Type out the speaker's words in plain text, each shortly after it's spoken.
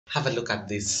Have a look at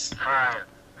this. 5,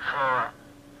 4,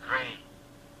 3,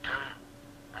 2,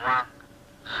 1,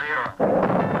 0.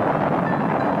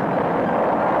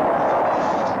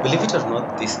 Believe it or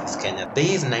not, this is Kenya. The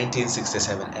year is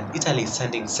 1967 and Italy is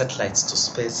sending satellites to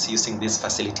space using this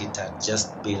facility that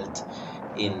just built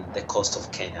in the coast of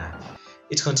Kenya.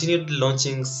 It continued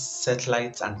launching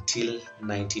satellites until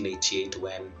 1988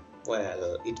 when,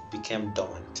 well, it became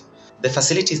dormant. The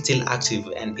facility is still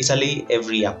active and Italy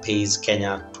every year pays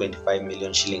Kenya 25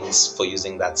 million shillings for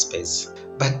using that space.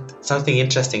 But something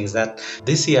interesting is that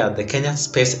this year the Kenya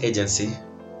Space Agency,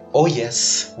 oh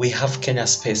yes, we have Kenya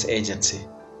Space Agency.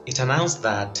 It announced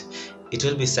that it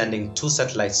will be sending 2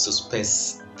 satellites to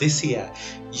space this year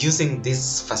using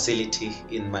this facility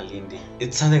in Malindi.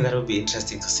 It's something that will be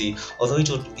interesting to see, although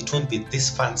it won't be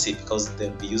this fancy because they'll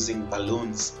be using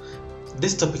balloons.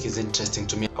 This topic is interesting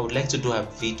to me. I would like to do a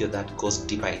video that goes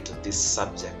deeper into this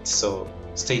subject, so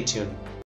stay tuned.